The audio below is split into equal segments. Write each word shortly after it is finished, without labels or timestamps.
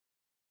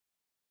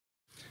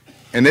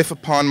And if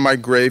upon my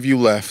grave you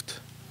left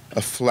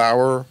a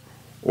flower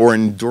or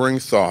enduring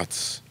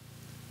thoughts,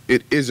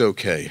 it is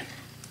okay.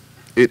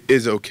 It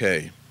is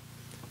okay.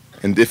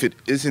 And if it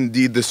is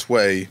indeed this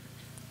way,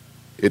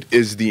 it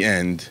is the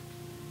end.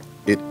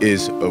 It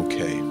is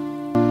okay.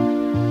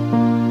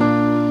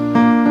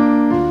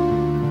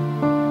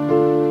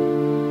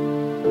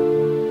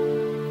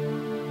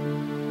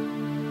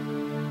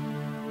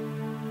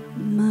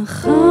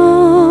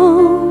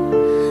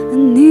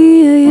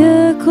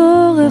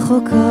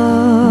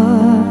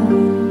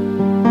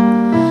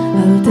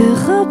 אל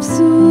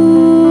תחפשו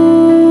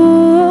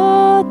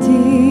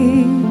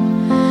אותי,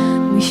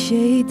 מי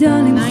שידע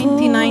למחור.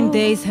 99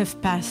 days have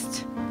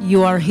passed.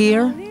 You are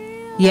here,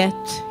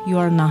 yet you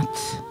are not.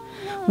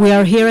 We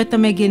are here at the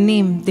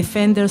Maginim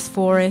Defenders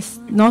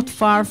Forest, not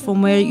far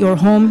from where your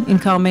home in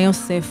Karmei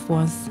Yosef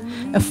was.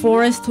 A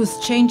forest whose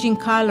changing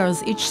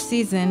colors each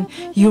season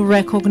you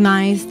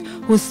recognized,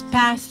 whose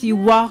path you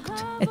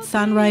walked at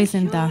sunrise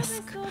and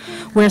dusk.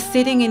 We're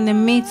sitting in the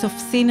midst of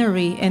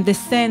scenery and the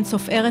sense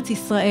of Eretz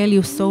Israel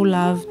you so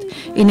loved,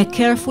 in a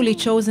carefully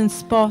chosen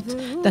spot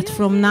that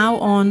from now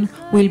on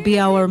will be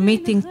our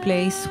meeting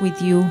place with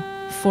you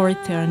for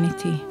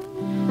eternity.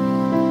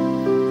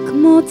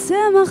 כמו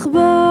צמח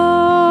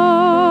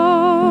בר.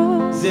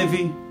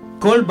 זאבי,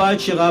 כל בית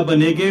שראה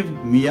בנגב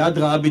מיד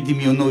ראה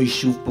בדמיונו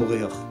יישוב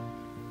פורח.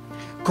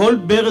 כל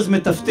ברז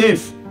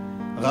מטפטף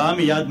ראה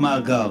מיד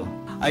מאגר.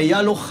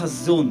 היה לו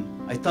חזון,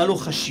 הייתה לו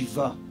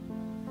חשיבה.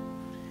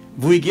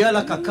 והוא הגיע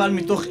לקק"ל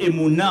מתוך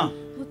אמונה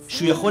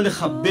שהוא יכול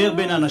לחבר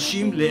בין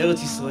אנשים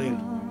לארץ ישראל.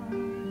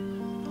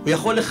 הוא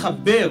יכול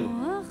לחבר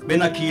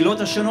בין הקהילות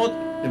השונות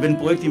לבין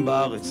פרויקטים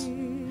בארץ.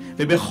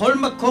 ובכל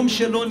מקום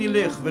שלא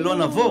נלך ולא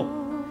נבוא,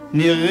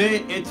 נראה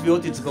את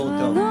טביעות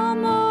אצבעותיו.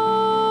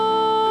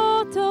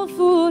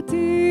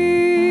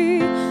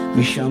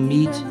 We shall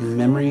meet in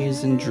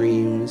memories and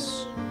dreams.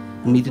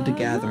 We'll meet at a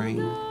gathering,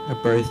 a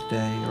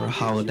birthday, or a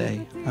holiday.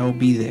 I will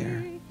be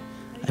there.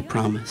 I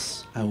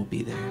promise I will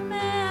be there.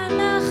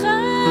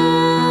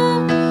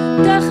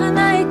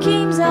 תחנה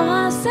הקים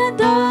זרע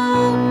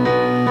שדות,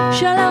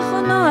 שלח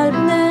עונו על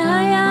בני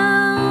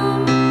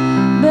הים,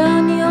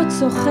 באוניות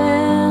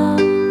סוחר.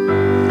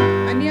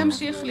 אני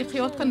אמשיך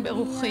לחיות כאן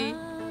ברוחי.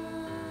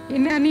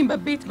 הנה אני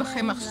מביט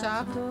בכם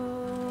עכשיו,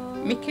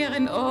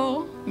 מקרן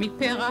אור,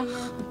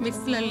 מפרח,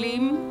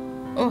 מסללים,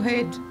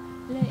 אוהד.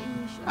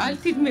 אל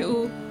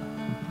תדמעו,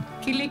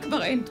 כי לי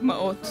כבר אין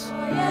דמעות.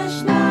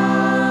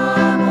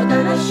 ישנם עוד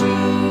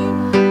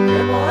אנשים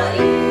כמו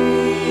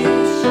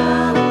האיש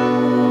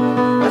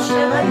ההוא,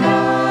 אשר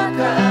היה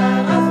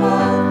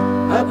כערבות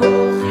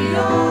הבוכיות.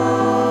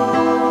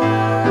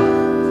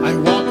 I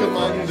walk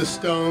among the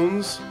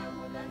stones.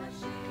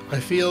 I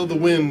feel the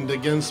wind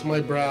against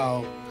my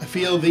brow. I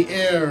feel the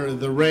air,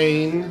 the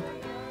rain.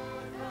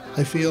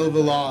 I feel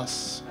the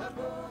loss.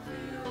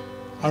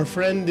 Our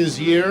friend is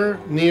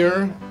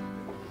near,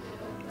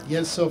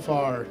 yet so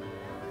far.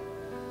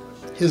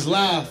 His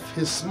laugh,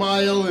 his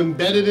smile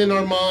embedded in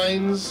our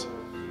minds,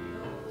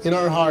 in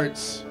our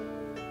hearts.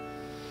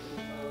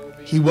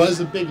 He was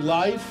a big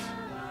life,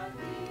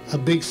 a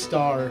big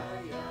star.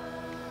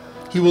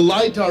 He will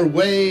light our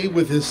way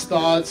with his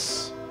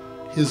thoughts,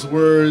 his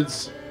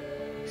words,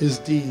 his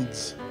deeds.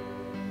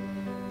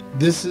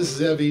 This is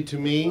Zevi to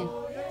me,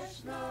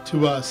 to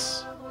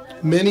us.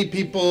 Many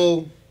people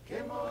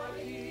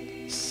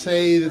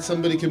say that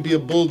somebody can be a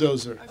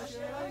bulldozer.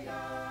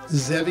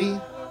 Zevi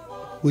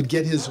would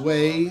get his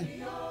way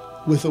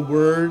with a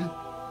word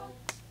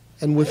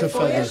and with a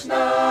feather.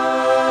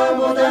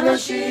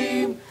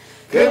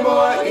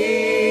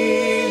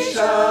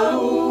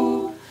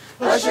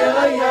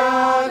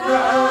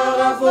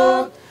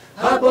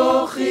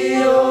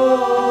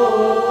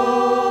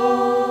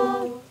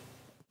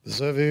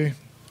 Zevi,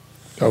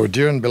 our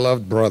dear and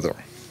beloved brother,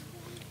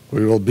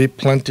 we will be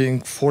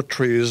planting 4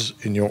 trees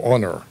in your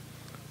honor.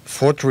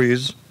 4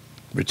 trees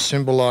which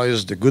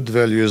symbolize the good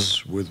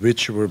values with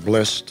which you were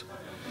blessed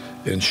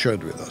and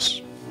shared with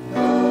us.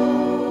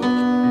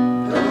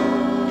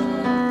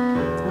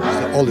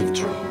 The olive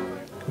tree,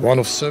 one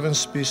of 7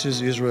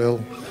 species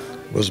Israel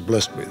was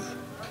blessed with.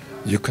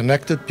 You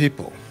connected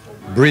people,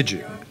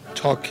 bridging,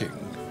 talking,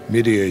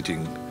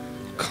 mediating,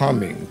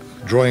 calming,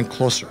 drawing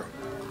closer.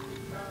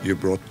 You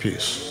brought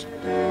peace.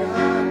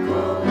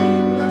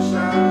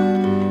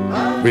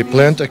 We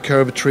plant a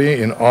curved tree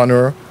in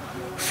honor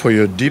for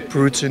your deep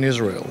roots in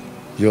Israel,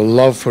 your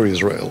love for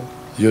Israel,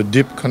 your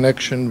deep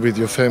connection with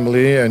your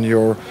family and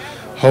your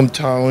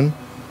hometown,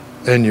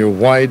 and your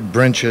wide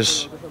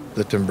branches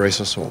that embrace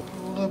us all.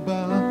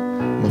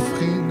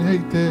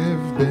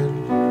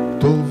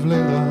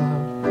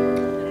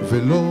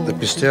 The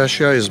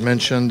pistachia is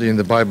mentioned in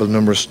the Bible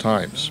numerous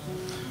times.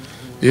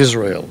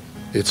 Israel,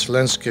 its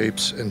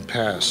landscapes and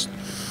past,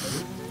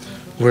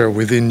 were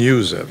within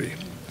you, Zevi,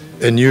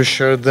 and you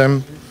shared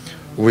them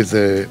with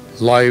the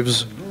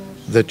lives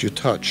that you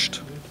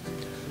touched.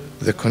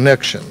 The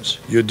connections,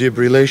 your deep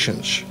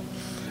relations,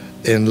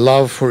 and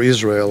love for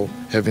Israel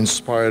have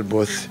inspired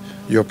both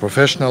your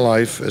professional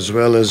life as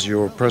well as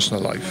your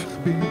personal life.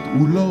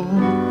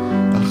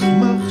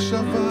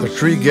 The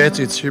tree gets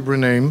its Hebrew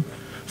name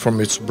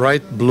from its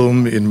bright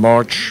bloom in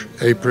March,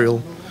 April,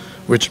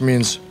 which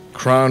means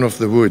crown of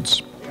the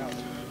woods,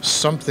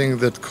 something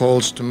that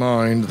calls to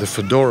mind the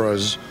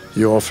fedoras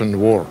you often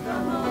wore.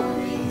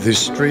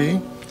 This tree,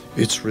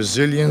 its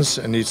resilience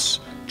and its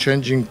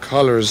changing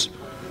colors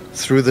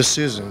through the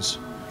seasons,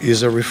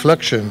 is a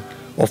reflection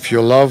of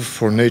your love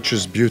for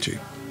nature's beauty.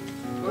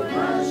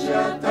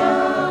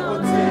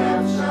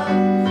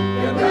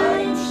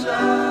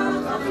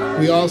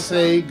 We all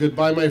say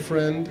goodbye, my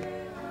friend,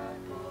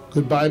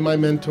 goodbye, my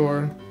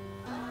mentor,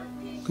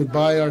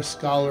 goodbye, our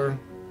scholar,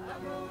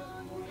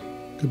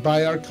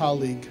 goodbye, our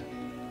colleague,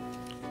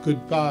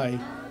 goodbye,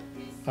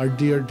 our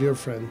dear, dear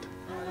friend.